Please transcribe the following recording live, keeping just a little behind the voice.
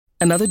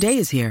Another day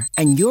is here,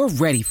 and you're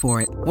ready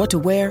for it. What to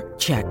wear?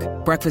 Check.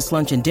 Breakfast,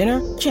 lunch, and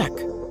dinner? Check.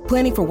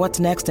 Planning for what's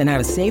next and how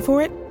to save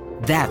for it?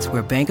 That's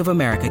where Bank of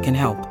America can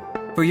help.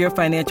 For your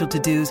financial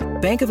to-dos,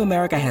 Bank of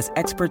America has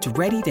experts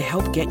ready to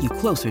help get you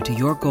closer to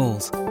your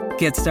goals.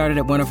 Get started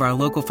at one of our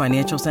local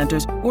financial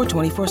centers or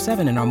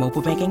 24/7 in our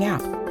mobile banking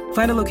app.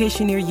 Find a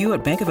location near you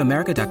at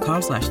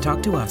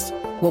bankofamerica.com/talktous.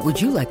 What would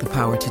you like the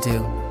power to do?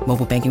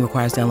 Mobile banking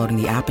requires downloading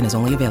the app and is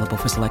only available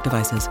for select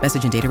devices.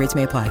 Message and data rates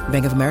may apply.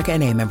 Bank of America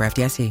N.A., member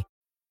FDIC.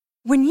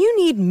 When you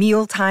need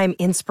mealtime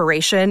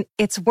inspiration,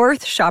 it's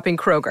worth shopping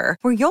Kroger,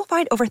 where you'll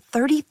find over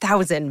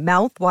 30,000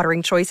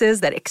 mouth-watering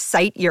choices that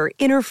excite your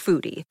inner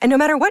foodie. And no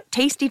matter what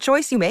tasty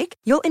choice you make,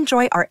 you'll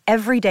enjoy our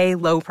everyday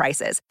low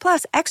prices,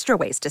 plus extra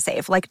ways to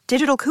save, like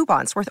digital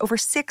coupons worth over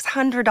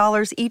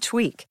 $600 each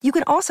week. You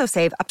can also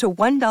save up to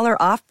 $1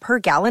 off per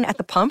gallon at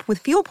the pump with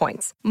fuel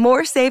points.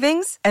 More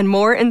savings and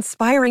more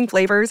inspiring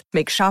flavors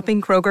make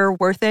shopping Kroger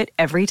worth it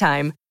every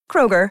time.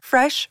 Kroger,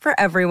 fresh for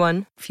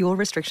everyone. Fuel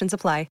restrictions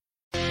apply.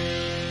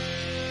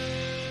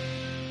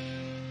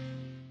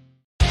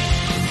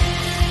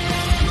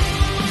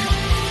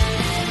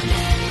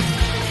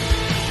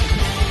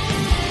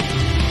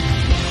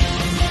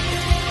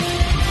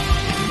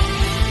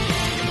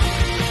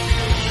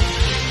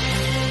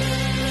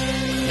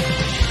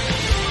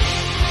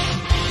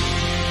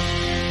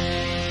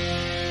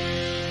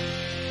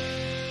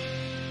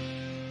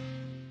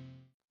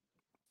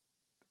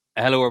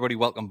 Hello, everybody.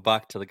 Welcome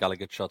back to the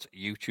Gallagher Shots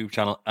YouTube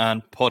channel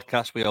and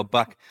podcast. We are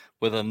back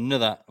with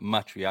another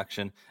match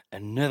reaction,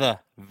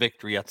 another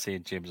victory at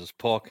St. James's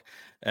Park,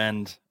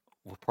 and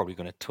we're probably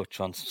going to touch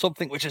on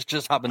something which has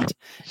just happened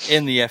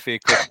in the FA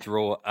Cup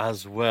draw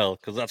as well,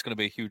 because that's going to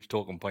be a huge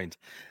talking point.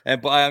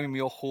 But I am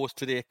your host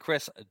today,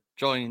 Chris,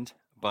 joined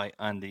by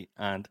Andy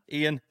and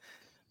Ian.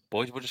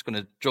 Boys, we're just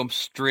going to jump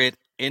straight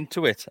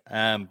into it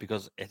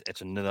because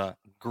it's another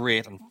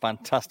great and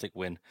fantastic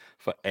win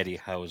for Eddie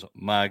Howe's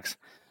Mags.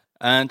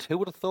 And who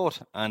would have thought,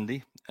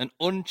 Andy, an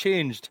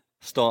unchanged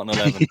starting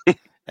 11?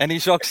 Any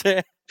shocks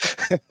here?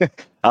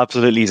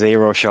 Absolutely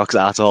zero shocks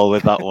at all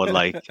with that one.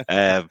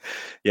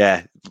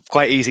 Yeah,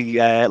 quite easy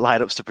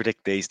lineups to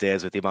predict these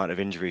days with the amount of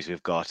injuries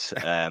we've got.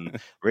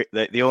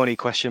 The only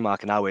question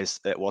mark now is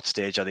at what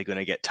stage are they going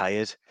to get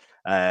tired?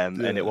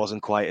 And it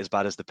wasn't quite as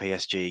bad as the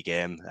PSG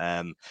game.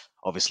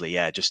 Obviously,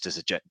 yeah, just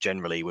as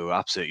generally, we were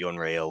absolutely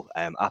unreal,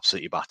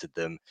 absolutely battered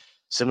them.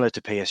 Similar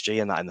to PSG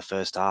in that in the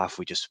first half,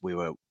 we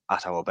were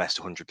at our best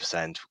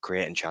 100%,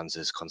 creating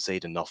chances,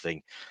 conceding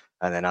nothing.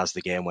 And then as the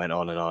game went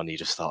on and on, you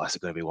just thought, is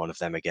it going to be one of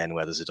them again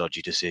where there's a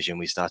dodgy decision?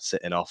 We start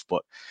sitting off,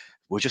 but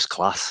we're just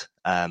class.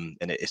 And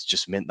it's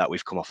just meant that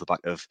we've come off the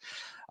back of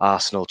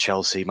Arsenal,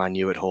 Chelsea, Man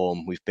U at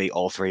home. We've beat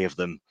all three of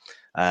them.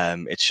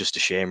 It's just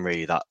a shame,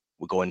 really, that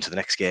we're going to the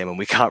next game and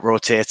we can't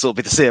rotate, so it'll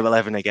be the same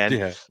 11 again.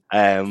 Yeah.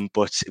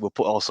 But we'll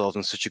put ourselves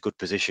in such a good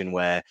position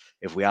where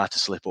if we are to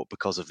slip up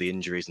because of the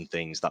injuries and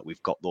things, that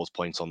we've got those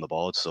points on the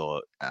board. So,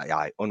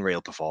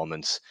 unreal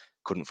performance.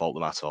 Couldn't fault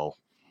them at all.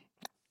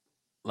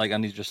 Like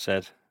Andy just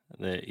said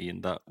there, Ian,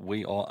 that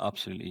we are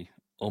absolutely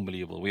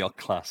unbelievable. We are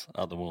class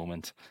at the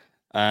moment.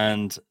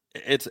 And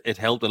it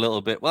helped a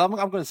little bit. Well,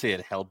 I'm going to say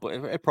it helped, but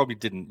it probably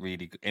didn't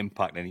really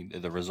impact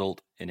the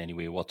result in any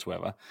way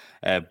whatsoever.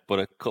 But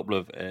a couple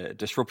of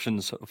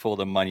disruptions for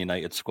the Man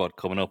United squad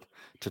coming up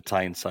to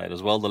Tyneside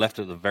as well. They left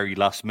at the very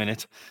last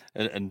minute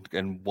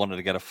and wanted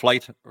to get a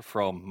flight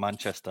from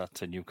Manchester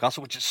to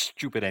Newcastle, which is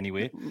stupid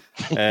anyway.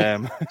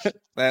 I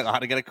had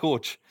to get a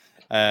coach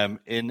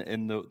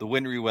in the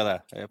wintry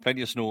weather.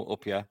 Plenty of snow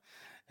up here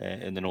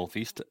in the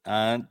northeast.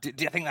 And do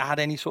you think that had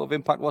any sort of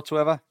impact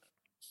whatsoever?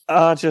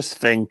 I just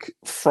think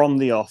from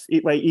the off,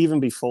 even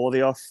before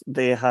the off,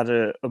 they had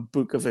a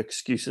book of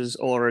excuses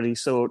already.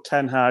 So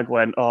Ten Hag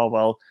went, oh,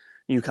 well,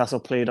 Newcastle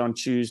played on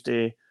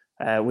Tuesday,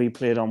 we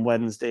played on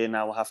Wednesday,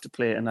 now we'll have to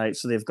play tonight.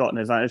 So they've got an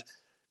advantage,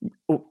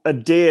 a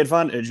day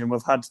advantage, and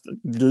we've had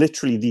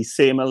literally the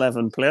same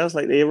 11 players.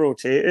 Like, they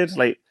rotated.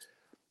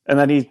 And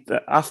then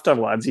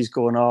afterwards, he's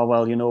going, oh,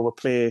 well,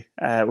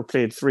 we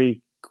played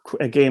three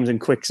games in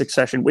quick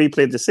succession. We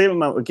played the same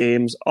amount of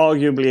games,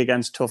 arguably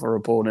against tougher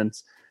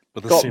opponents.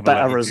 But got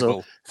better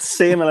results.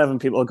 Same 11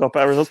 people got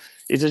better results.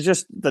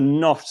 They're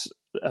not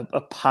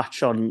a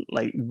patch on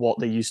like what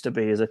they used to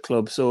be as a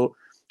club. So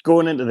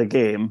going into the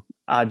game,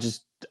 I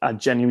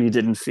genuinely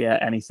didn't fear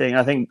anything.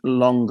 I think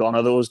long gone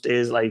are those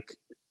days. Like,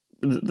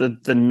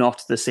 they're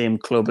not the same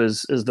club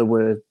as they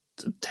were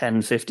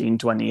 10, 15,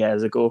 20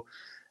 years ago.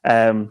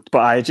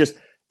 But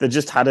they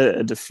just had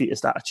a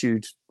defeatist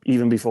attitude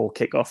even before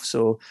kickoff.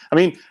 So, I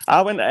mean,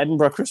 I went to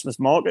Edinburgh Christmas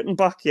Market and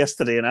back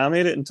yesterday, and I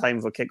made it in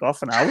time for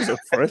kickoff, and I was up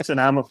for it,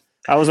 and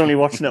I was only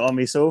watching it on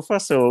my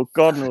sofa, so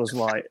God knows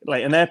why.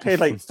 And they're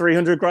paid like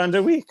 300 grand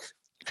a week.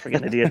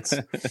 Freaking idiots.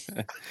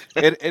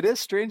 It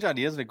is strange,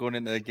 Andy, isn't it, going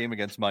into a game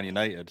against Man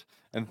United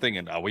and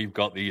thinking, we've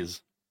got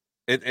these.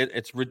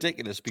 It's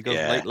ridiculous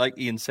because, like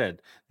Ian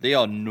said, they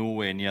are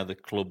nowhere near the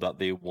club that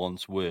they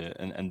once were,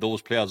 and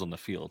those players on the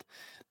field,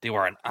 they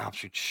were an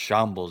absolute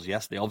shambles.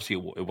 Yes, obviously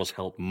it was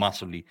helped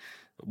massively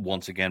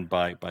once again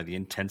by the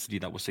intensity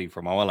that we're seeing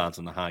from our lads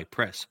in the high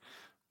press.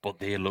 But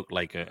they look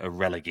like a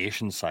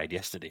relegation side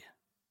yesterday.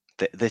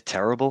 They're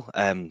terrible.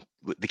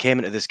 They came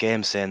into this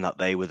game saying that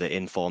they were the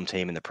informed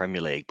team in the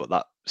Premier League, but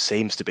that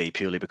seems to be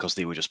purely because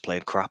they were just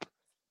playing crap.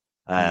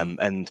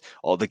 And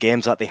all the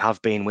games that they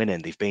have been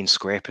winning, they've been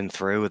scraping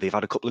through. They've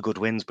had a couple of good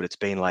wins, but it's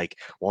been like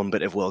one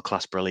bit of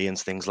world-class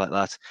brilliance, things like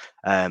that.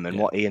 And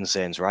what Ian's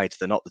saying is right.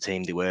 They're not the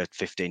team they were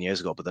 15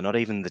 years ago, but they're not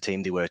even the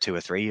team they were 2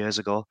 or 3 years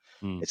ago.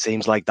 It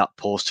seems like that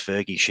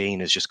post-Fergie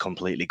sheen has just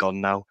completely gone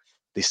now.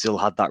 They still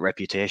had that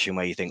reputation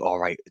where you think, all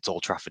right, it's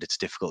Old Trafford, it's a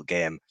difficult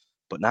game.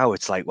 But now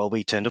it's like, well,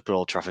 we turned up at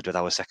Old Trafford with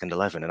our second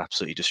 11 and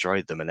absolutely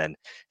destroyed them. And then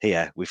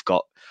here we've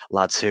got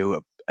lads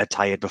who are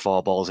tired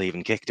before balls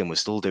even kicked, and we're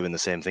still doing the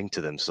same thing to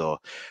them. So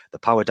the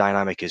power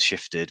dynamic has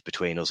shifted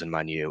between us and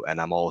Man U,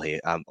 and I'm all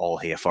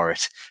here for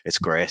it. It's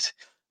great.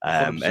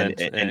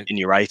 And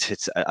you're right.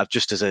 It's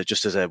just as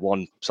a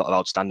one sort of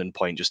outstanding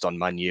point just on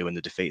Man U and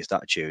the defeatist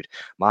attitude.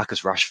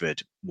 Marcus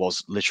Rashford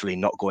was literally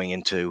not going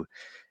into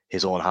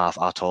his own half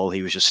at all.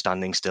 He was just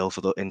standing still for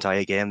the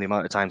entire game. The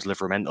amount of times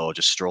Livramento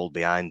just strolled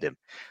behind him,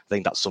 I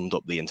think that summed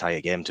up the entire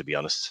game, to be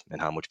honest,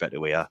 and how much better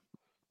we are.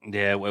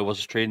 Yeah, it was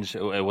strange.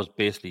 It was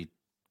basically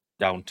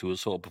down to a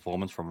sort of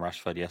performance from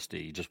Rashford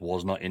yesterday. He just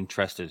was not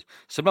interested.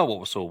 Similar to what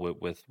we saw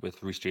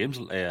with Reece James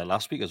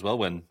last week as well,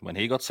 when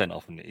he got sent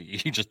off and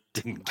he just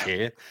didn't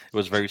care. It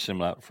was very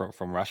similar from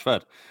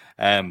Rashford.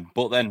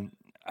 But then,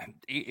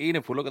 even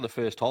if we look at the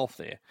first half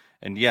there,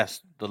 and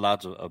yes, the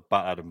lads are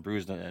battered and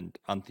bruised, and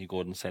Anthony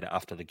Gordon said it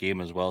after the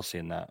game as well,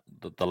 saying that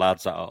the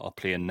lads that are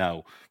playing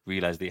now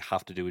realise they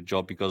have to do a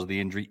job because of the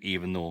injury,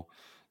 even though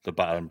they're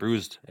battered and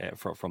bruised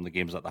from the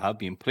games that they have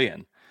been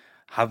playing.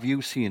 Have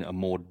you seen a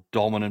more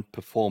dominant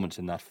performance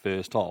in that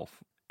first half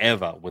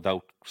ever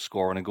without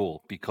scoring a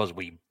goal? Because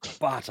we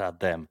battered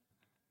them.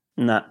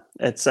 Nah,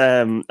 it's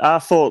I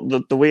thought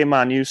that the way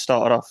Man U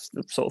started off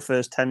the sort of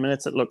first 10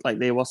 minutes, it looked like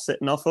they were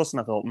sitting off us,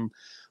 and I thought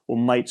we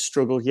might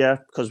struggle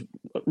here because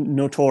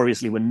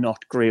notoriously we're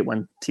not great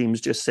when teams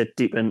just sit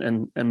deep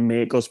and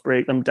make us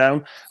break them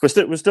down. We've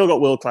still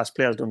got world-class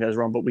players, don't get us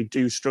wrong, but we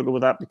do struggle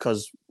with that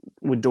because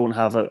we don't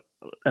have an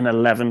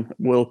 11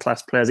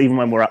 world-class players, even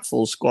when we're at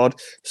full squad.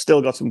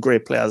 Still got some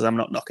great players. I'm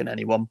not knocking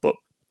anyone, but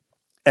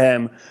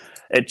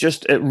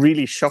it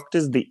really shocked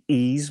us the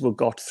ease we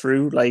got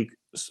through. Like,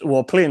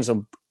 we're playing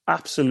some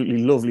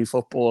absolutely lovely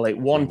football, like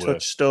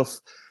one-touch stuff.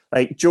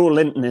 Like Joe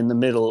Linton in the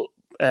middle,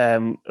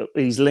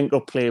 his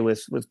link-up play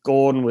with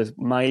Gordon, with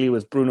Miley,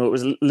 with Bruno. It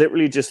was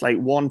literally just like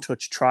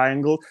one-touch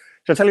triangle.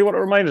 Shall I tell you what it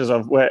reminded us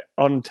of? Where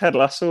on Ted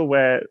Lasso,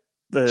 where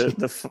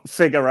the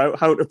figure out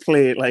how to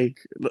play like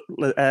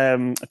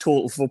a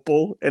total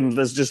football, and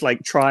there's just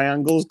like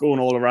triangles going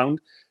all around.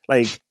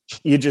 Like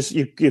you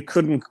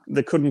couldn't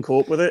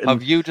cope with it.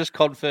 Have you just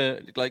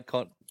compared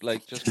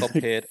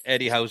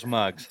Eddie House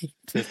Mags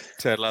to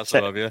Ted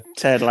Lasso? Have you?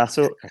 Ted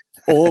Lasso,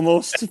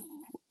 almost.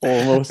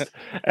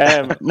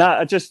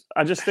 I just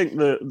think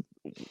that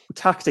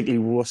tactically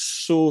we were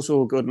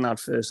so good in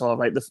that first half.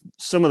 Like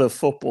some of the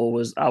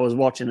football I was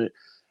watching it.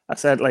 I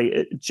said, like,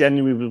 it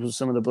genuinely was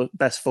some of the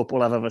best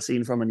football I've ever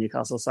seen from a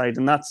Newcastle side.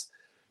 And that's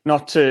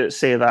not to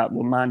say that,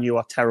 well, Man U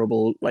are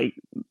terrible. Like,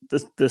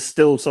 they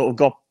still sort of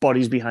got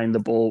bodies behind the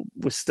ball.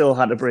 We still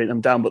had to break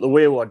them down. But the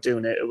way we were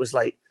doing it, it was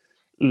like,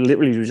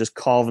 literally, we were just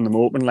carving them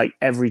open, like,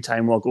 every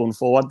time we're going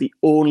forward. I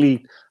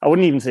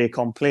wouldn't even say a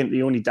complaint.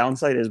 The only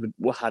downside is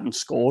we hadn't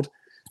scored.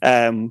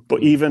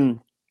 But even,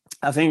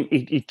 I think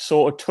he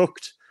sort of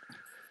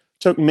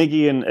took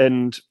Miggy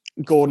and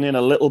Gordon in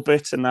a little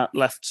bit, and that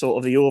left sort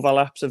of the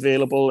overlaps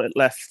available. It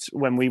left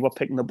when we were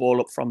picking the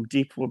ball up from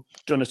deep. We've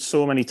done it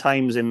so many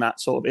times in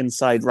that sort of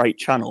inside right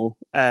channel.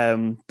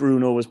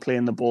 Bruno was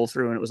playing the ball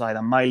through, and it was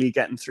either Miley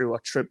getting through or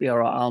Trippier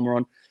or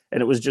Almiron,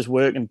 and it was just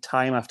working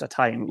time after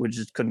time. We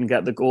just couldn't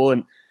get the goal.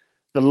 And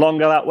the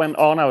longer that went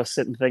on, I was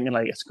sitting thinking,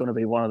 like, it's going to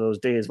be one of those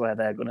days where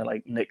they're going to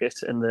like nick it.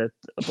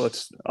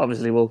 But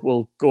obviously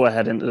we'll go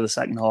ahead into the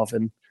second half,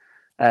 and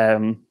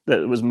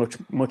that was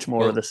much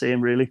more of the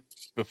same, really.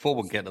 Before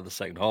we get to the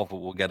second half,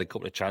 we'll get a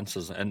couple of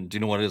chances. And do you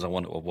know what it is? I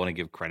want to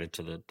give credit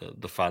to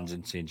the fans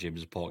in St.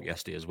 James's Park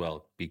yesterday as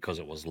well, because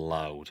it was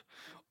loud,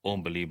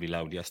 unbelievably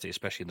loud yesterday,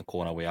 especially in the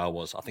corner where I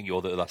was. I think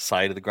you're the other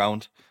side of the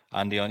ground,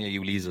 Andy, aren't you?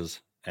 You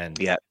Leazers.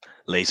 Yeah,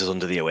 Leazers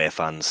under the away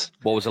fans.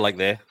 What was it like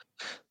there?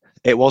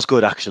 It was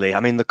good, actually. I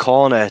mean, the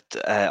corner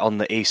on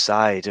the east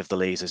side of the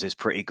Leazers is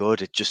pretty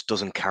good. It just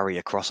doesn't carry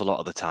across a lot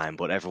of the time,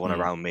 but everyone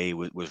around me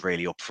was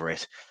really up for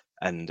it.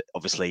 And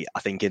obviously, I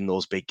think in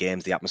those big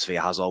games, the atmosphere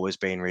has always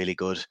been really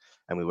good,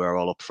 and we were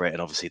all up for it.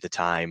 And obviously, the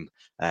time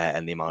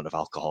and the amount of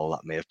alcohol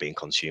that may have been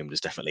consumed has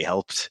definitely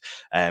helped.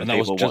 And that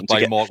was just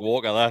by Mark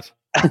Walker, that.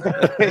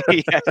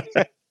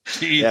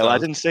 Yeah, well, I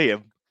didn't see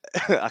him.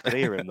 I could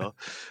hear him though.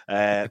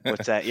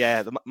 But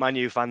the Man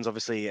U fans,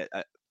 obviously,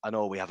 I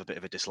know we have a bit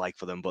of a dislike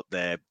for them, but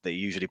they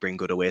usually bring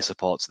good away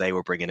supports. They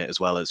were bringing it as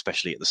well,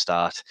 especially at the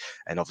start.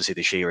 And obviously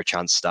the Shearer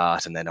chance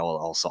start, and then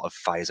all sort of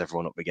fires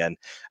everyone up again.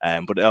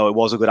 But it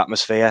was a good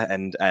atmosphere,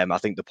 and I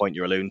think the point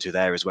you're alluding to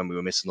there is when we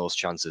were missing those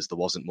chances, there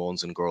wasn't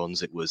moans and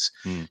groans. It was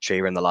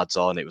Shearer and the lads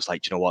on. It was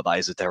like, you know what, that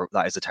is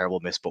a terrible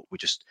miss, but we're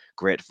just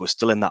great. We're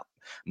still in that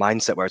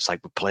mindset where it's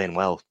like we're playing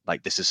well.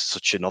 Like this is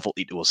such a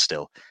novelty to us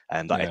still,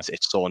 and that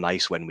it's so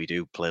nice when we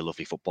do play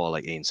lovely football,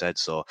 like Ian said.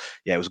 So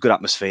yeah, it was a good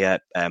atmosphere.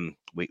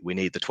 We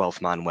need the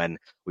 12th man when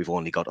we've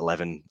only got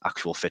 11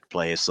 actual fit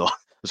players. So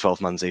the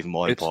 12th man's even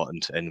more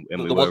important. And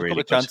we were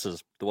really good. There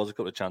was a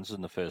couple of chances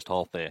in the first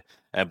half there,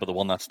 but the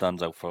one that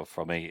stands out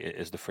for me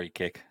is the free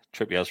kick,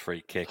 Trippier's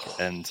free kick,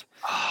 and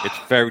it's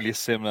very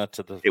similar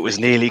to the. It was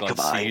nearly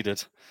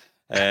conceded,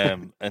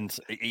 and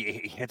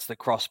he hits the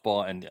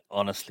crossbar, and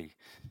honestly,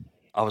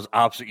 I was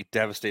absolutely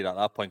devastated at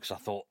that point because I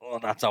thought, oh,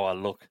 that's how I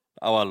look.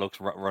 How I look's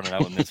running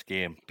out in this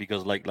game,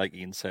 because like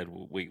Ian said,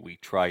 we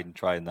tried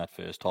in that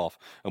first half,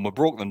 and we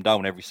broke them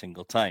down every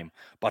single time.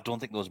 But I don't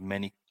think there was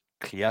many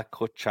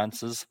clear-cut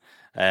chances.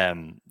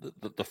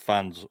 The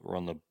fans were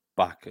on the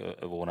back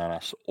of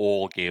Onanas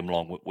all game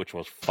long, which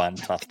was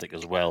fantastic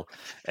as well.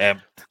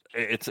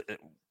 It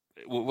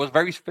was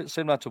very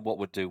similar to what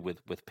we'd do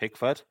with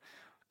Pickford.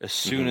 As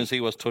soon as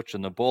he was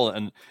touching the ball,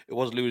 and it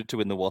was alluded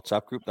to in the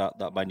WhatsApp group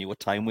that Man U were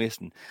time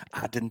wasting.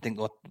 I didn't think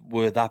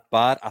were that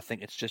bad. I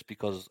think it's just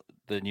because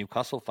the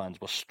Newcastle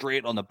fans were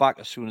straight on the back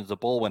as soon as the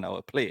ball went out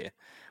of play,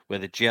 where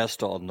the cheers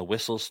started and the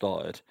whistle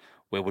started,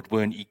 where we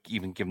weren't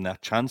even given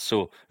that chance.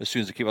 So as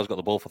soon as the keeper's got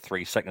the ball for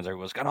 3 seconds,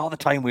 everyone's going, the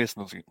time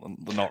wasting.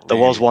 There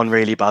was one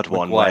really bad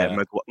one where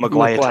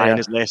Maguire tying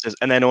his laces,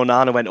 and then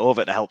Onana went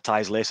over to help tie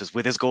his laces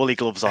with his goalie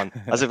gloves on,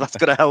 as if that's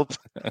going to help.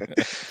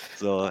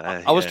 So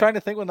I was trying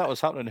to think when that was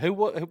happening. Who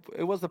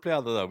was the player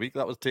of the other week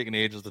that was taking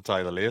ages to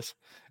tie the lace?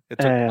 It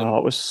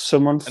was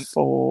someone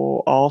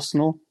for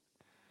Arsenal.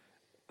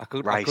 I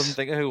couldn't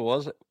think of who it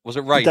was. Was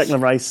it Rice?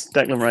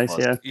 Declan Rice,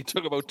 yeah. He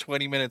took about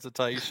 20 minutes to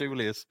tie his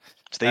shoelace.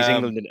 These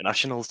England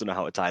internationals don't know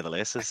how to tie the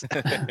laces.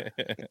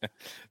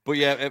 But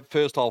yeah,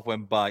 first half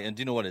went by, and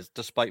do you know what it is?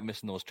 Despite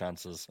missing those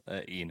chances,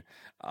 Ian,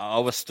 I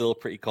was still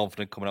pretty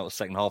confident coming out of the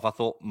second half. I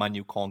thought Man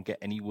U can't get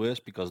any worse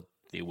because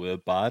they were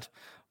bad.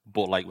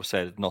 But like we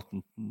said,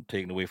 nothing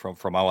taken away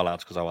from our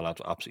lads, because our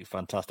lads were absolutely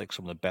fantastic.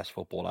 Some of the best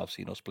football I've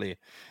seen us play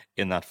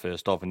in that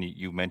first half. And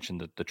you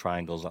mentioned the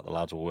triangles that the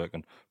lads were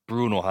working.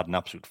 Bruno had an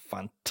absolute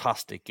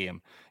fantastic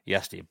game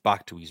yesterday,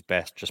 back to his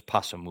best, just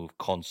pass and move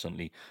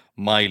constantly.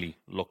 Miley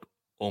looked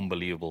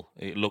unbelievable.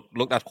 He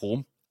looked at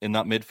home in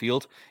that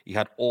midfield. He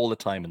had all the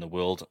time in the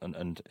world,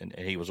 and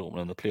he was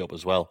opening the play up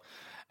as well.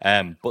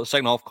 But the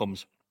second half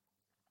comes,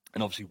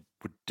 and obviously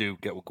we do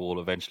get a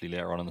goal eventually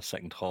later on in the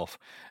second half.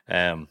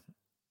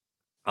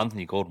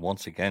 Anthony Gordon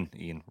once again,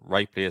 Ian,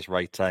 right place,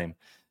 right time.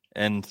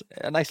 And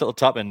a nice little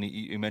tap in.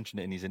 You mentioned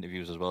it in his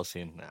interviews as well,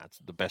 saying it's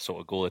the best sort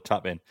of goal to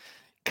tap in.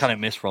 Kind of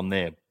miss from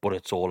there, but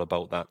it's all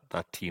about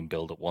that team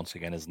build-up once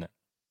again, isn't it?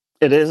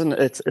 It is, and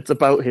it's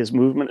about his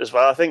movement as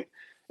well. I think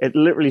it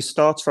literally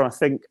starts from,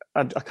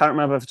 I can't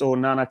remember if it's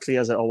Onana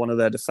clears it or one of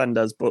their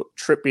defenders, but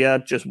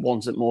Trippier just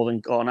wants it more than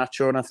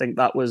Garnacho, and I think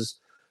that was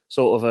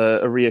sort of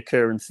a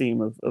reoccurring theme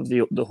of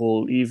the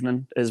whole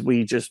evening, as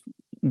we just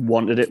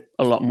wanted it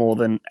a lot more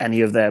than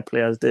any of their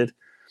players did.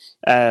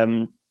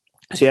 So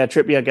yeah,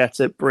 Trippier gets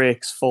it,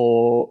 breaks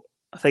for,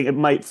 I think it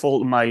might fall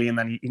to Miley, and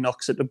then he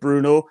knocks it to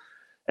Bruno.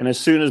 And as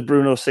soon as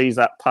Bruno sees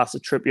that pass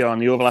of Trippier on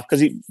the overlap,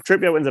 because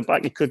Trippier wins it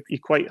back, he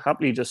quite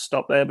happily just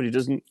stop there, but he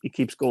doesn't. He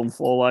keeps going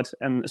forward.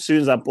 And as soon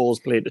as that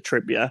ball's played to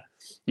Trippier,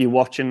 you're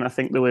watching, I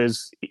think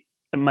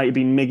it might have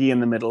been Miggy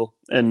in the middle,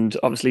 and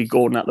obviously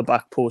Gordon at the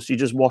back post. You're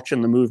just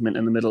watching the movement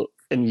in the middle,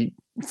 and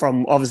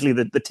from obviously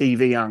the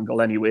TV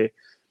angle anyway,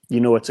 you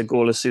know it's a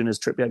goal as soon as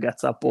Trippier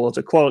gets that ball. It's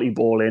a quality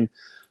ball in.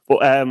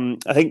 But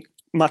I think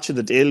Match of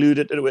the Day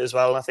alluded to it as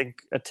well. I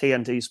think at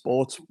TNT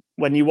Sports,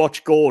 when you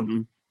watch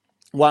Gordon,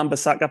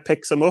 Wan-Bissaka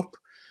picks him up,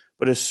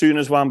 but as soon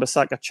as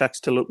Wan-Bissaka checks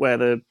to look where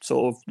the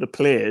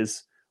play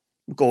is,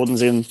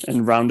 Gordon's in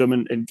and round him,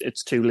 and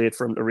it's too late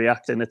for him to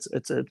react. And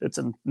it's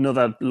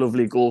another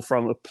lovely goal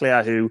from a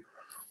player who,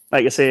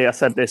 like I say, I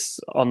said this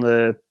on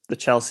the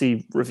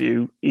Chelsea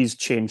review, he's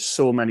changed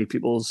so many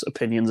people's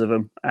opinions of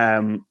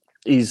him.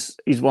 He's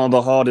one of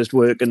the hardest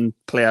working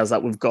players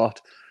that we've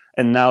got,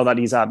 and now that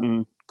he's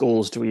adding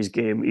goals to his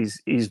game,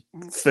 he's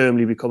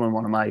firmly becoming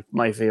one of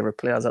my favourite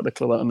players at the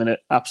club at the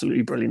minute.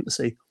 Absolutely brilliant to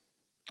see.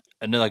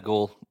 Another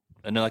goal,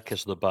 another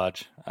kiss of the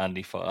badge,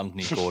 Andy, for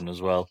Anthony Gordon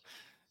as well.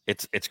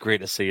 It's great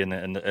to see,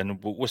 and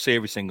we'll say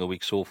every single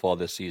week so far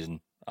this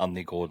season,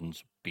 Anthony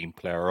Gordon's been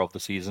player of the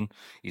season.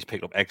 He's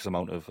picked up X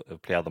amount of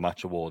player of the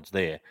match awards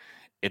there.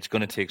 It's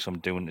going to take some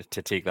doing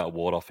to take that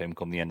award off him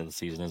come the end of the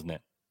season, isn't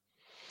it?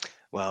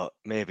 Well,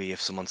 maybe if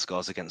someone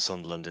scores against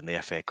Sunderland in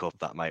the FA Cup,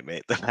 that might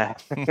make them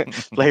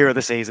player of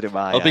the season in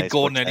my eyes. I'll be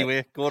Gordon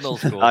anyway. Gordon will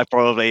score. I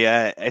probably,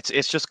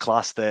 it's just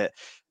class that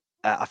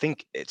I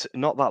think it's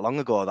not that long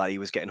ago that he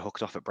was getting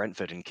hooked off at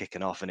Brentford and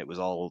kicking off, and it was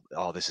all,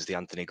 oh, this is the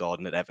Anthony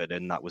Gordon at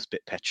Everton. That was a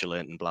bit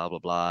petulant and blah, blah,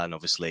 blah. And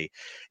obviously,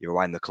 you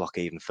rewind the clock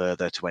even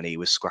further to when he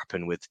was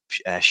scrapping with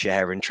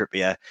Cher and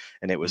Trippier,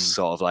 and it was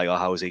sort of like, oh,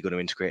 how is he going to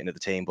integrate into the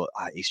team? But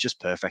he's just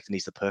perfect, and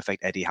he's the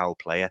perfect Eddie Howe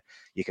player.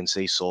 You can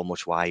see so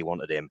much why he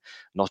wanted him,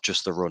 not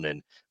just the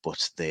running,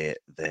 but the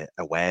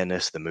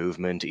awareness, the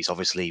movement. He's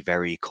obviously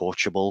very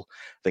coachable.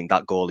 I think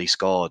that goal he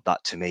scored,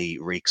 that to me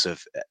reeks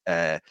of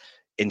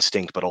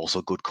instinct, but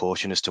also good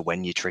caution as to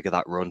when you trigger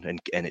that run,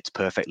 and it's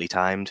perfectly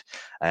timed.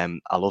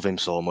 I love him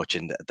so much,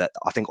 and that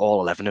I think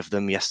all 11 of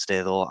them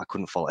yesterday, though, I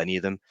couldn't fault any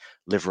of them.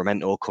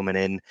 Livramento coming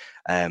in,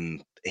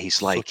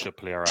 he's like Such a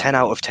player, 10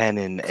 out of 10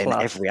 in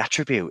Class. every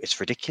attribute. It's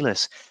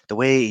ridiculous the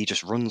way he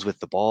just runs with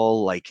the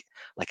ball, like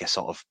a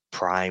sort of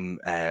prime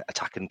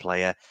attacking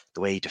player.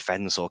 The way he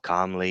defends so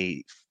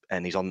calmly,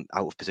 and he's on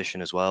out of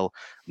position as well.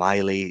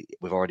 Miley,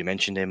 we've already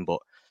mentioned him, but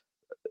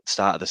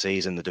start of the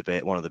season, the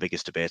debate, one of the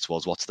biggest debates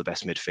was what's the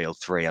best midfield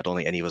three. I don't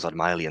think any of us had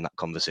Miley in that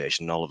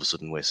conversation. And all of a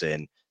sudden, we're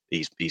saying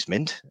he's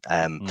mint.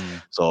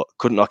 So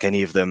couldn't knock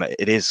any of them.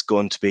 It is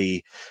going to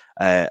be.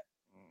 It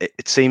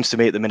seems to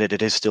me at the minute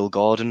it is still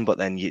Gordon, but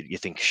then you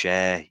think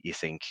Cher, you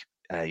think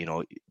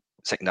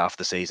second half of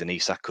the season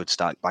Isak could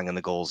start banging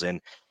the goals in.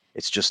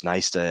 It's just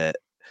nice to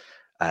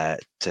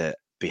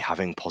be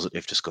having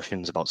positive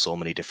discussions about so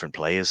many different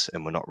players,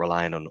 and we're not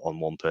relying on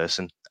one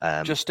person.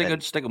 Just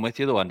sticking with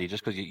you though, Andy,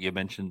 just because you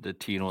mentioned the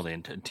Tino there,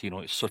 and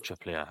Tino is such a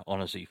player,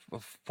 honestly,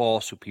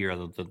 far superior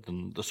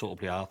than the sort of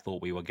player I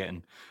thought we were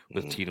getting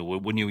with Tino.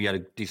 We knew he had a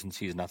decent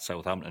season at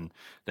Southampton,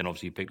 then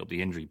obviously he picked up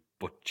the injury,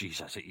 but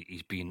Jesus,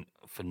 he's been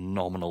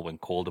phenomenal when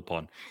called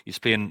upon. He's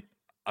playing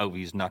out of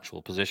his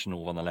natural position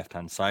over on the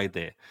left-hand side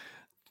there.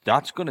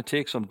 That's going to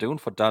take some doing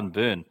for Dan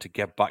Burn to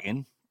get back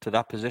into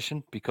that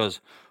position,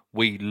 because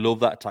we love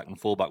that attacking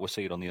fullback. We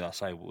see it on the other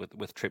side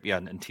with Trippier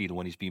and Tino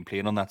when he's been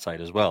playing on that side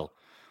as well.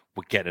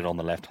 We get it on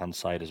the left-hand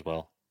side as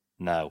well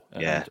now.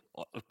 Yeah.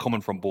 And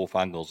coming from both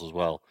angles as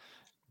well,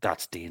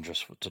 that's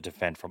dangerous to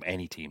defend from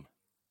any team.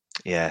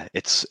 Yeah,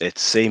 it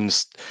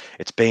seems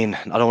it's been,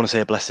 I don't want to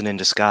say a blessing in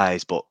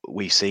disguise, but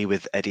we see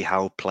with Eddie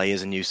Howe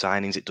players and new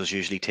signings, it does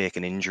usually take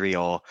an injury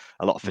or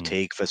a lot of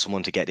fatigue for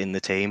someone to get in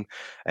the team.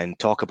 And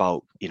talk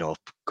about,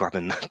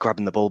 grabbing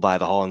the bull by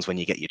the horns when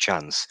you get your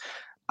chance.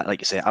 Like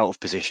you say, out of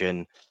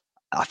position.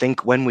 I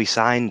think when we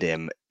signed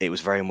him, it was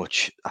very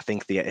much, I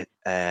think the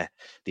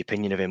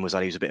opinion of him was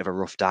that he was a bit of a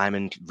rough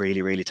diamond,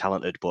 really, really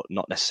talented, but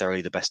not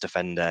necessarily the best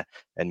defender,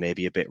 and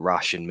maybe a bit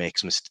rash and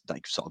makes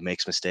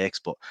mistakes.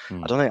 But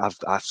I don't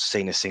think I've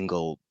seen a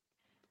single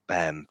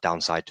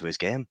downside to his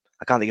game.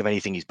 I can't think of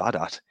anything he's bad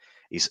at.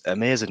 He's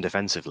amazing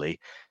defensively.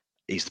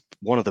 He's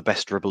one of the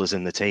best dribblers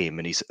in the team,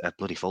 and he's a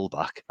bloody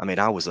fullback. I mean,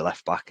 I was a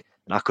left back,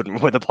 and I couldn't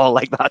run with the ball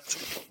like that.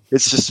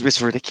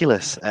 It's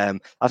ridiculous.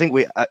 I think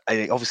we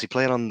obviously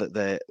playing on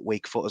the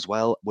weak foot as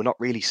well. We're not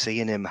really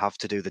seeing him have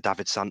to do the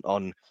David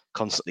Santon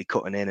constantly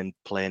cutting in and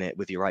playing it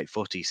with your right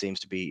foot. He seems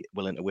to be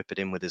willing to whip it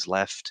in with his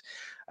left.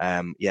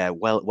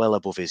 Well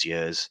above his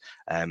years,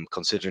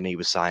 considering he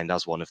was signed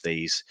as one of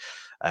these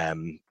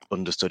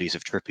understudies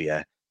of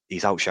Trippier.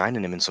 He's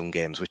outshining him in some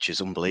games, which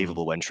is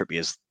unbelievable when Trippier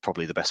is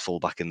probably the best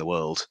fullback in the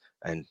world,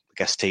 and I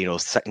guess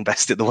Tino's the second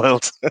best in the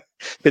world.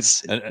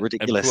 It's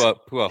ridiculous. And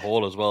poor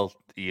Hall as well,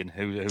 Ian,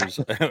 who's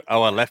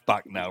our left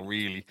back now,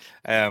 really.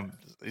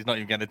 He's not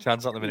even getting a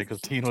chance at the minute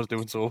because Tino's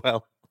doing so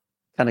well.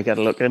 Kind of get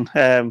a look in.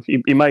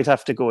 He might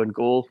have to go in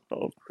goal.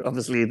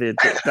 Obviously,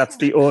 that's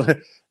the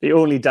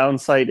only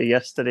downside to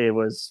yesterday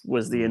was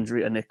the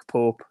injury to Nick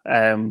Pope,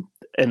 and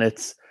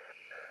it's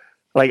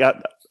like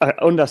I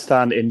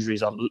understand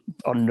injuries are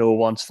no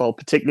one's fault,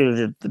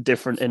 particularly the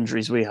different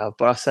injuries we have.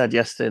 But I said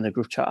yesterday in the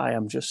group chat, I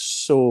am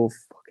just so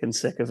fucking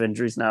sick of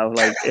injuries now.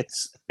 Like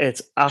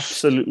it's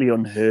absolutely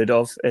unheard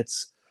of.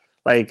 It's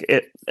like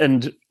it,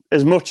 and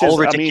as much all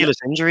as ridiculous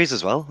injuries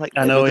as well. Like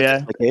I know,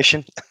 yeah.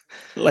 Dislocation.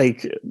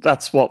 Like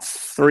that's what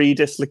three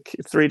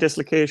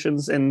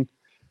dislocations in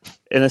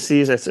a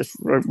season. It's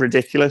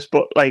ridiculous.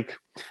 But like,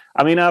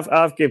 I mean,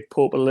 I've give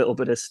Pope a little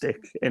bit of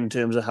stick in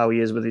terms of how he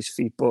is with his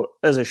feet, but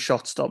as a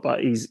shot stopper,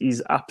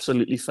 he's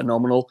absolutely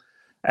phenomenal.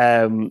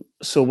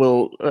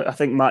 So I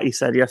think Matty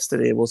said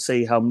yesterday, we'll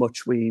see how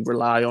much we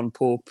rely on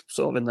Pope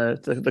sort of in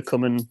the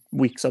coming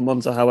weeks or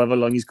months or however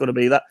long he's going to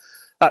be. That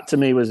to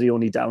me was the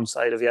only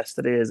downside of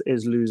yesterday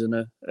is losing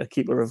a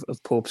keeper of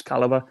Pope's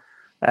caliber.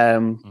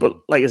 But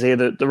like I say,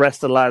 the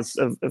rest of the lads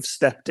have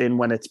stepped in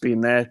when it's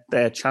been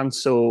their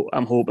chance. So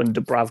I'm hoping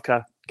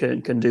Dubravka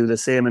can do the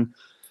same. And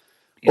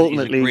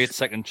ultimately, he's a great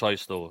second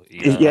choice, though.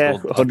 Yeah,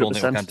 I don't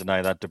think I can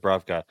deny that.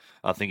 Dubravka,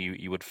 I think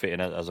you would fit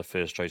in as a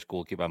first choice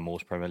goalkeeper in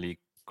most Premier League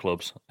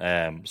clubs.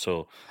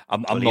 So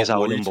I'm not worried.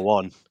 Our number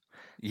one.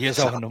 He is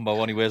our number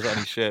one. He wears it on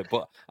his shirt,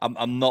 but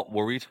I'm not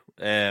worried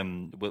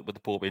with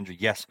the Pope injury.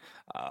 Yes,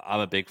 I'm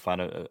a big fan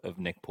of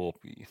Nick Pope.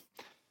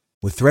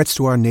 With threats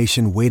to our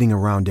nation waiting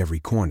around every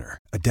corner,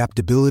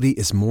 adaptability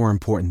is more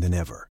important than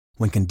ever.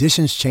 When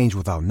conditions change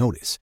without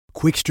notice,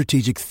 Quick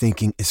strategic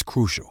thinking is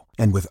crucial,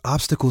 and with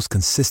obstacles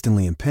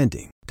consistently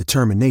impending,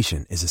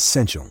 determination is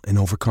essential in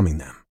overcoming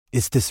them.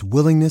 It's this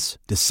willingness,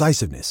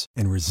 decisiveness,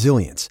 and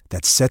resilience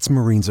that sets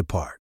Marines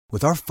apart.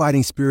 With our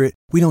fighting spirit,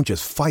 we don't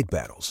just fight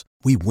battles,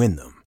 we win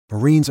them.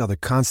 Marines are the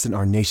constant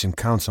our nation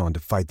counts on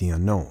to fight the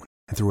unknown,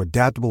 and through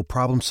adaptable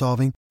problem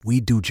solving, we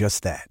do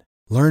just that.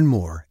 Learn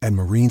more at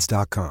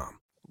marines.com.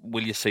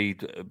 Will you see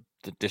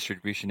the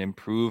distribution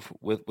improve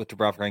with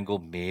Dubravka in goal?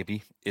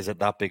 Maybe. Is it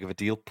that big of a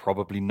deal?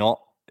 Probably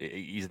not.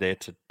 He's there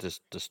to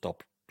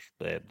stop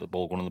the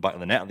ball going in the back of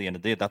the net at the end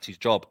of the day. That's his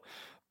job.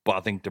 But I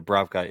think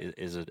Dubravka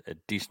is a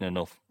decent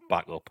enough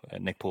backup.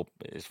 Nick Pope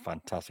is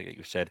fantastic, like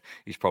you said.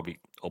 He's probably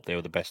up there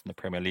with the best in the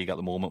Premier League at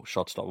the moment,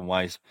 shot stopping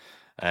wise.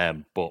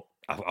 But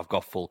I've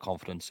got full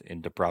confidence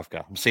in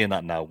Dubravka. I'm saying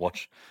that now.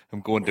 Watch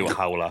him go and do a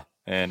howler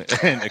in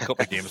a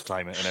couple of games'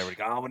 time, and everybody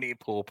go, "Oh, we need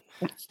Pope."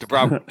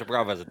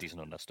 Dubravka is a decent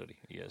understudy.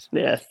 He is.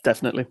 Yeah,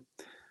 definitely.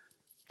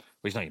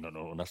 Well, he's not even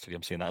an understudy.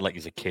 I'm saying that like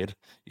he's a kid.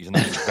 He's an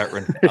absolute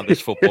veteran at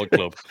this football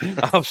club.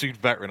 Absolute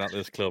veteran at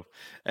this club.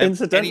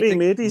 Incidentally,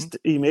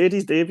 he made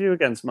his debut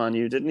against Man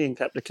U, didn't he? And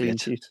kept a clean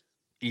sheet.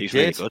 He's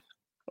did. Really good.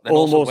 And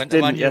almost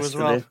didn't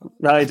yesterday.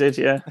 Well. I did,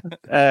 yeah.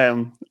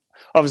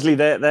 Obviously,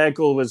 their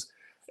goal was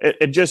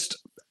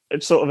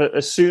it sort of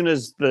as soon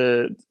as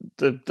the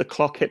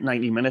clock hit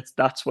 90 minutes,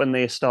 that's when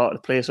they started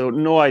to play. So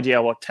no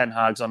idea what Ten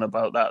Hag's on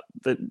about that.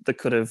 They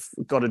could have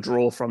got a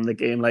draw from the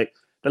game. Like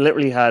they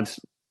literally had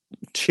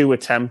 2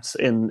 attempts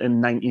in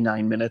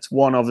 99 minutes.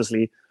 One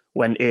obviously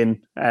went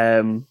in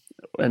and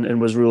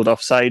was ruled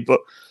offside. But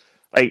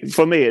like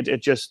for me,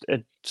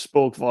 it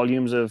spoke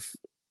volumes of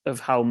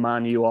how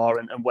Man U are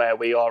and where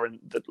we are, and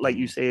like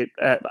you say,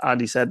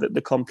 Andy said that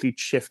the complete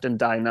shift in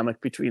dynamic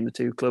between the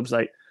two clubs.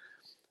 Like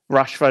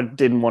Rashford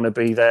didn't want to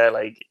be there.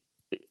 Like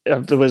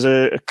there was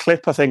a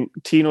clip, I think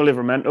Tino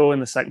Livramento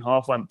in the second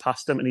half went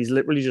past him, and he's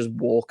literally just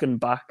walking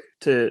back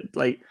to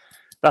like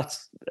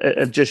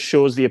it just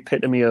shows the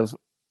epitome of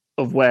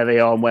where they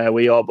are and where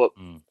we are. But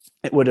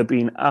it would have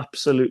been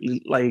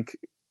absolutely like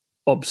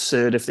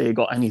absurd if they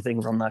got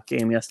anything from that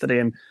game yesterday.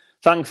 And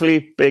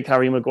thankfully, big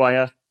Harry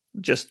Maguire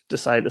just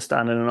decided to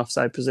stand in an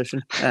offside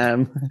position,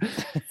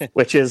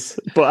 which is.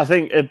 But I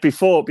think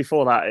before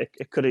that,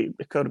 it could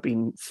have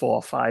been 4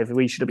 or 5.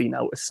 We should have been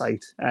out of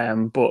sight.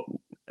 But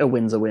a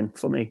win's a win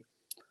for me.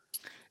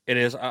 It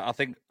is. I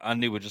think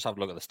Andy would just have a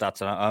look at the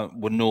stats, and I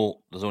would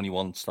know there's only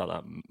one stat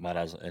that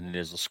matters, and it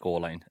is the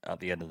scoreline at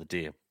the end of the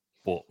day.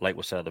 But like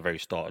we said at the very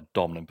start, a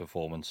dominant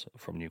performance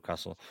from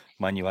Newcastle.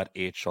 Man U had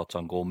 8 shots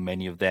on goal,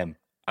 many of them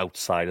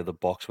outside of the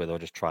box where they were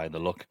just trying the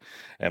luck.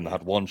 They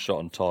had 1 shot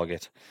on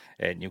target.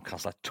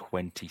 Newcastle had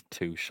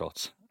 22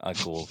 shots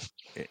at goal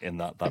in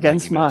that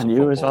against Man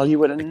U as well. You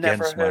would have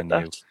never heard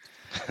that.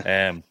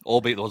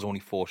 Albeit there was only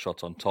 4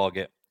 shots on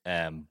target.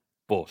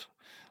 But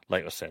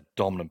like I said,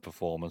 dominant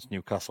performance.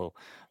 Newcastle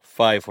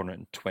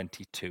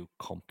 522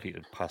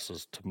 completed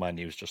passes to Man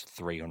U's just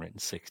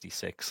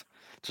 366.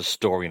 It's a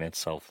story in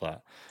itself.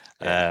 That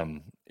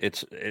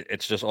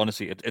it's just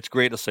honestly it's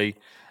great to see,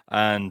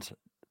 and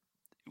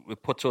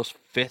it puts us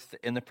 5th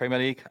in the Premier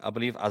League, I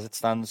believe, as it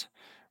stands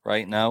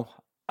right now.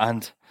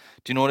 And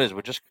do you know what it is?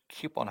 We just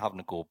keep on having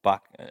to go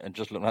back and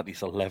just looking at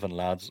these 11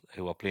 lads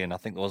who are playing. I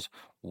think there was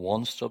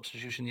 1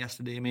 substitution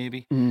yesterday,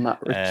 maybe. Matt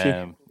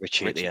Ritchie.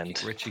 Ritchie at the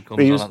end. Ritchie comes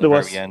on at the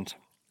very end.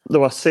 They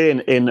were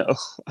saying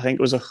I think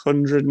it was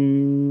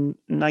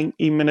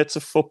 190 minutes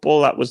of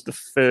football, that was the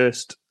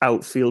first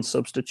outfield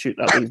substitute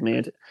that we've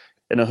made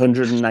in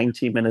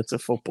 190 minutes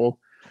of football,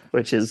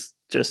 which is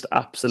just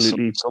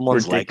absolutely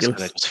someone's ridiculous. Legs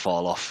going to just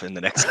fall off in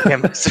the next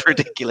game. It's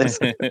ridiculous.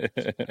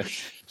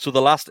 So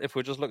if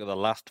we just look at the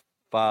last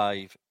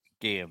 5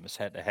 games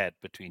head-to-head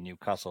between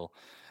Newcastle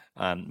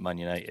and Man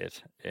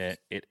United,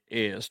 it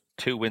is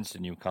 2 wins to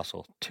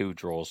Newcastle, 2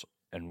 draws,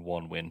 and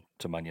 1 win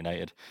to Man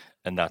United,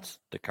 and that's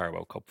the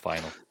Carabao Cup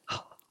final.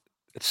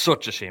 It's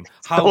such a shame.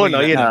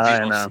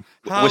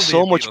 We're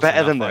so much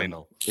better than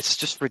them. It's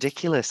just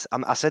ridiculous.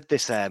 I said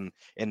this in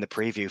the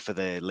preview for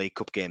the League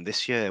Cup game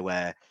this year,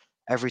 where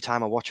every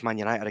time I watch Man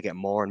United, I get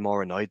more and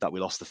more annoyed that we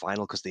lost the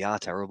final because they are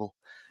terrible.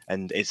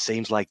 And it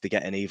seems like they're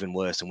getting even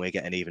worse and we're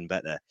getting even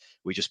better.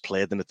 We just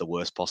played them at the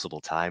worst possible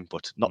time,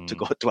 but not to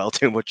dwell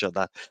too much on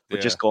that.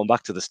 But just going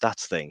back to the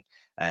stats thing,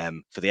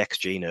 for the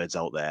XG nerds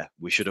out there,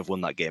 we should have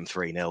won that game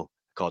 3-0.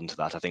 According to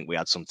that, I think we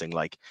had something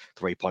like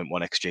 3.1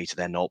 XG to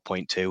their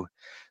 0.2,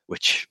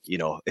 which,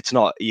 it's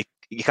not, you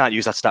can't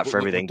use that stat for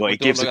everything, but it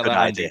gives a good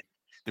idea. Andy.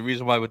 The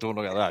reason why we don't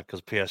look at that, because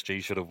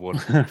PSG should have won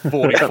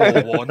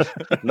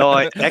 44-1. No,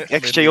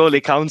 XG only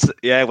counts,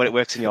 when it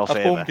works in your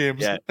favour. Home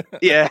games.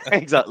 Yeah,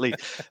 exactly.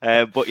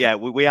 But yeah,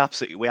 we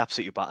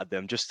absolutely battered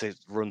them. Just to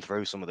run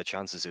through some of the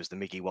chances, there was the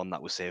Miggy one that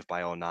was saved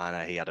by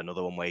Onana. He had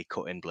another one where he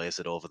cut in,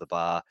 blazed it over the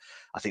bar.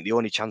 I think the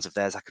only chance of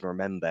theirs I can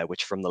remember,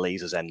 which from the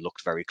Leazers end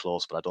looked very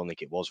close, but I don't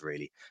think it was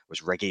really,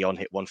 was Reguilón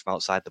hit one from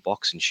outside the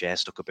box and Shea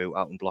stuck a boot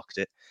out and blocked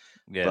it.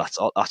 Yeah,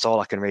 but that's all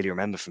I can really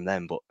remember from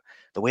them. But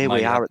the way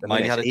we are at the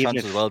minute, he had a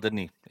chance as well, didn't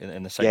he?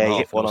 In the second half, he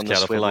hit one on the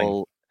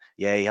swivel.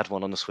 Yeah, he had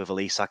one on the swivel.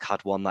 Isak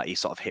had one that he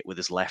sort of hit with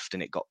his left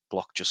and it got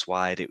blocked just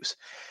wide. It was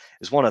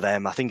one of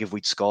them. I think if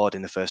we'd scored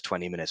in the first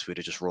 20 minutes, we'd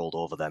have just rolled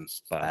over them.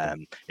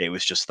 It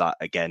was just that,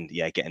 again,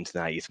 getting to the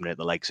 90th minute,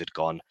 the legs had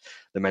gone.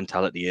 The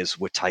mentality is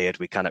we're tired,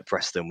 we cannot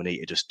press them, we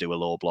need to just do a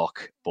low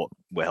block, but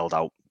we're held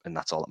out, and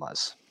that's all that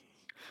matters.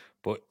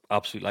 But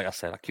absolutely, like I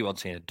said, I keep on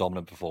saying a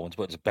dominant performance,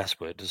 but it's the best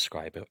word to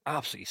describe it.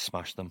 Absolutely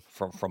smashed them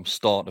from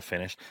start to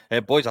finish.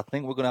 Boys, I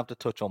think we're going to have to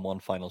touch on one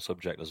final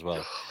subject as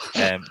well.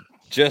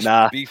 Just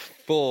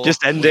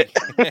end it.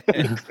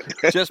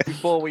 Just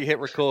before we hit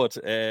record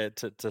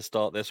to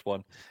start this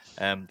one,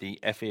 the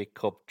FA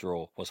Cup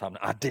draw was happening.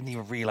 I didn't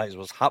even realise it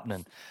was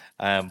happening.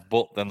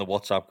 But then the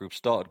WhatsApp group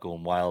started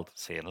going wild,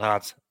 saying,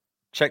 lads,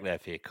 check the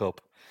FA Cup.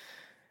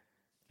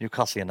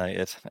 Newcastle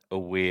United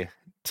away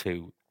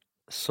to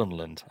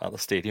Sunderland at the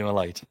Stadium of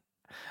Light.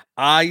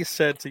 I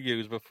said to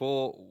you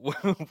before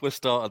we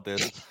started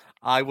this,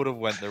 I would have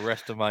went the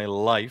rest of my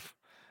life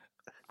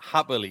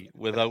happily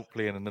without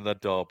playing another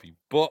derby.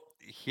 But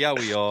here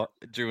we are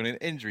during an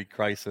injury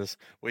crisis.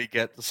 We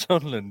get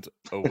Sunderland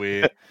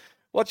away.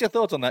 What's your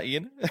thoughts on that,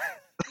 Ian?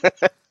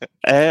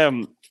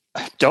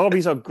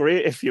 Derbies are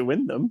great if you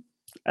win them.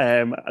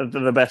 They're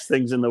the best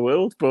things in the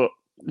world, but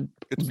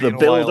the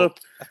build-up,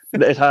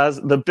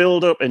 the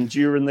build-up and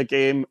during the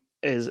game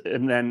is,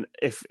 and then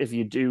if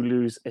you do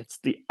lose, it's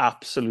the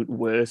absolute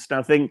worst. And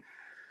I think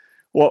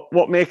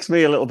what makes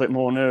me a little bit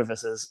more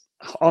nervous is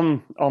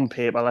on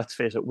paper, let's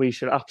face it, we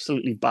should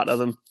absolutely batter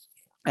them,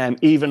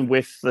 even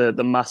with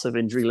the massive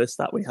injury list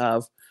that we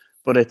have.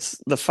 But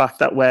it's the fact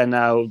that we're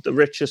now the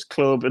richest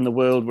club in the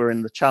world. We're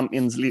in the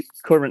Champions League,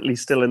 currently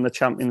still in the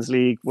Champions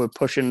League. We're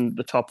pushing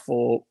the top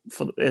four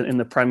in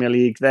the Premier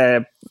League.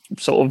 They're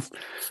sort of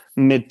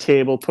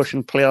mid-table,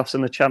 pushing playoffs in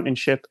the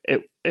Championship.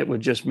 It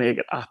would just make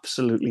it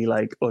absolutely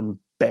like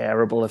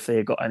unbearable if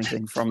they got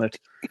anything from it.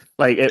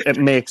 Like it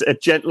makes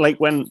it like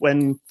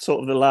when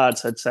sort of the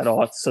lads had said,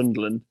 "Oh, it's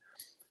Sunderland."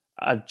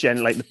 Like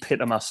the pit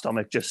of my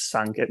stomach just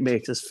sank. It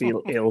makes us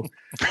feel ill.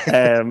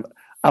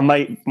 I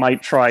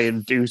might try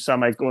and do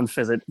some. I might go and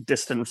visit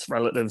distant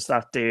relatives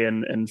that day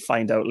and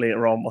find out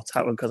later on what's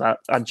happened, because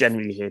I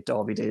genuinely hate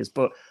derby days.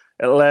 But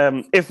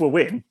it'll, if we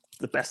win,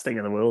 the best thing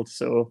in the world.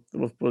 So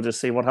we'll just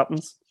see what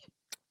happens.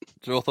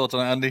 Your thoughts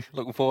on it, Andy?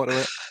 Looking forward to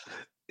it?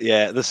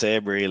 Yeah, the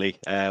same, really.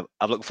 I'm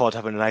looking forward to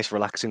having a nice,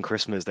 relaxing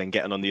Christmas, then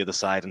getting on the other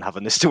side and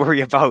having this to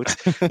worry about.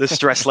 The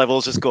stress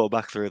levels just go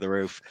back through the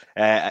roof.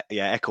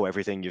 Echo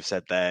everything you've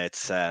said there.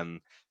 It's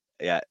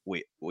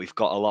we've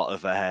got a lot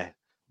of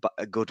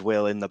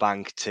goodwill in the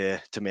bank to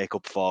make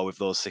up for with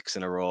those 6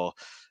 in a row.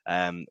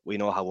 We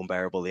know how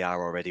unbearable they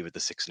are already with the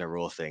 6 in a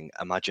row thing.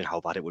 Imagine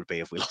how bad it would be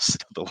if we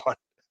lost another one.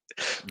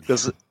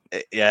 Because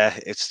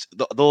it's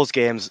those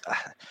games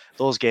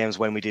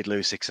when we did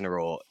lose 6 in a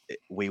row,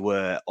 we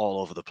were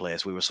all over the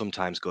place. We were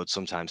sometimes good,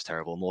 sometimes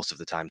terrible, most of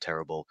the time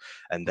terrible,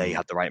 and they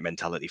had the right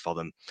mentality for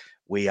them.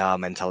 We are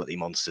mentality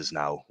monsters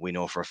now. We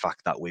know for a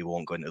fact that we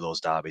won't go into those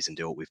derbies and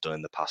do what we've done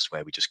in the past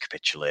where we just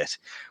capitulate.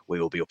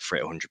 We will be up for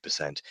it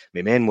 100%.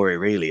 My main worry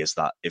really is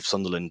that if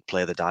Sunderland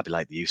play the derby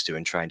like they used to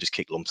and try and just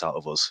kick lumps out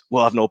of us,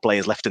 we'll have no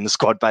players left in the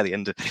squad by the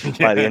end of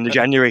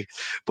January.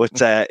 But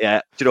do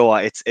you know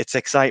what? It's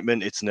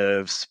excitement, it's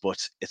nerves,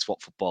 but it's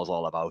what football's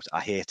all about.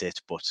 I hate it,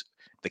 but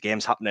the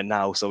game's happening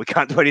now, so we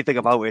can't do anything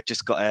about it.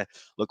 Just got to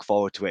look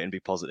forward to it and be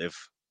positive.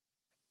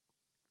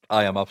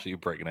 I am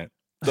absolutely breaking it.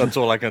 That's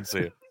all I can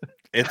say.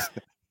 It's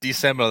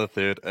December the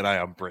 3rd, and I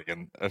am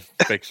breaking a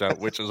fix-out,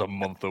 which is a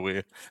month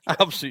away.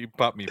 Absolutely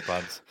pat me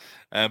pants.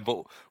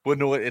 But we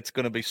know it's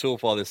going to be, so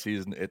far this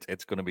season,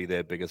 it's going to be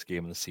their biggest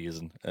game of the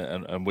season.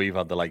 And we've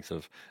had the likes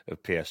of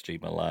PSG,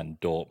 Milan,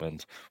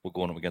 Dortmund. We're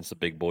going up against the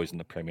big boys in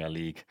the Premier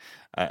League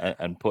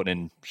and putting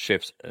in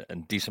shifts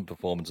and decent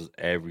performances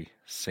every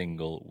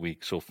single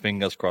week. So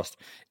fingers crossed,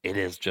 it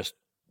is just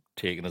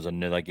taken as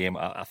another game.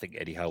 I think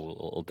Eddie Howe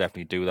will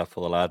definitely do that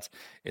for the lads.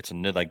 It's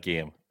another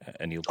game,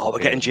 and he'll. We're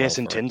getting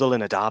Jason Tyndall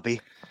in a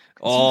derby.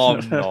 Oh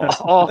no!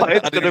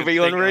 It's going to be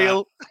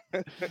unreal.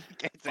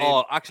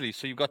 Actually,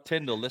 so you've got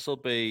Tyndall. This will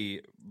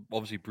be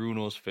obviously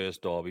Bruno's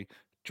first derby,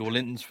 Joe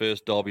Linton's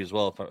first derby as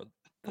well.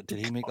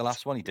 Did he make the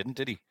last one? He didn't,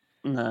 did he?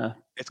 No.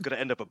 It's going to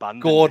end up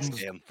abandoned.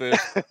 Gordon's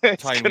first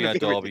time we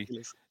had derby.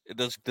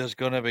 There's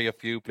going to be a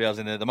few players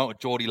in there. The amount of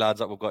Geordie lads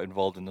that we've got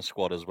involved in the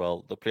squad as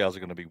well, the players are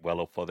going to be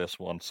well up for this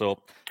one.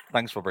 So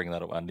thanks for bringing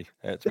that up, Andy.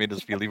 It's made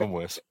us feel even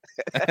worse.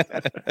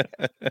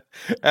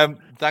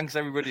 Thanks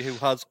everybody who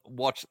has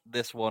watched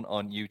this one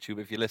on YouTube.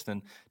 If you're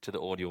listening to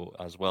the audio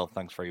as well,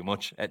 thanks very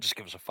much. Just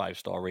give us a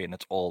 5-star rating.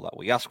 It's all that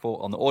we ask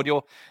for on the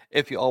audio.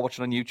 If you are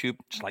watching on YouTube,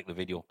 just like the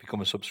video, become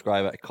a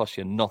subscriber. It costs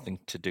you nothing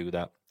to do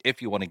that. If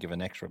you want to give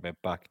an extra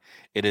bit back,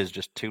 it is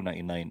just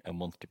 $2.99 a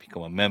month to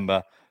become a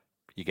member.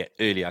 You get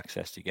early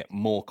access, you get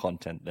more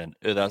content than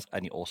others,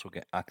 and you also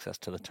get access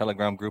to the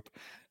Telegram group.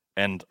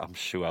 And I'm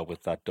sure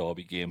with that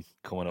derby game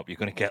coming up, you're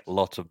going to get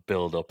lots of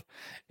build-up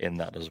in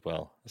that as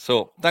well.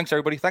 So thanks,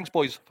 everybody. Thanks,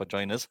 boys, for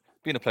joining us.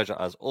 Been a pleasure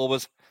as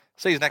always.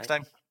 See you next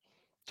time.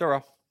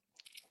 Ta-ra.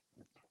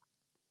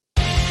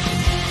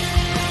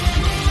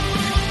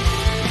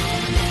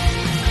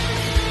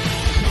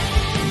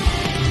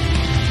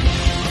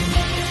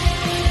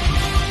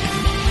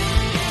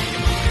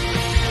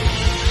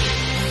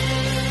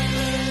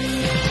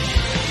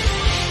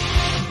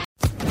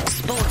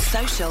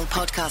 Social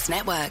Podcast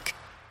Network.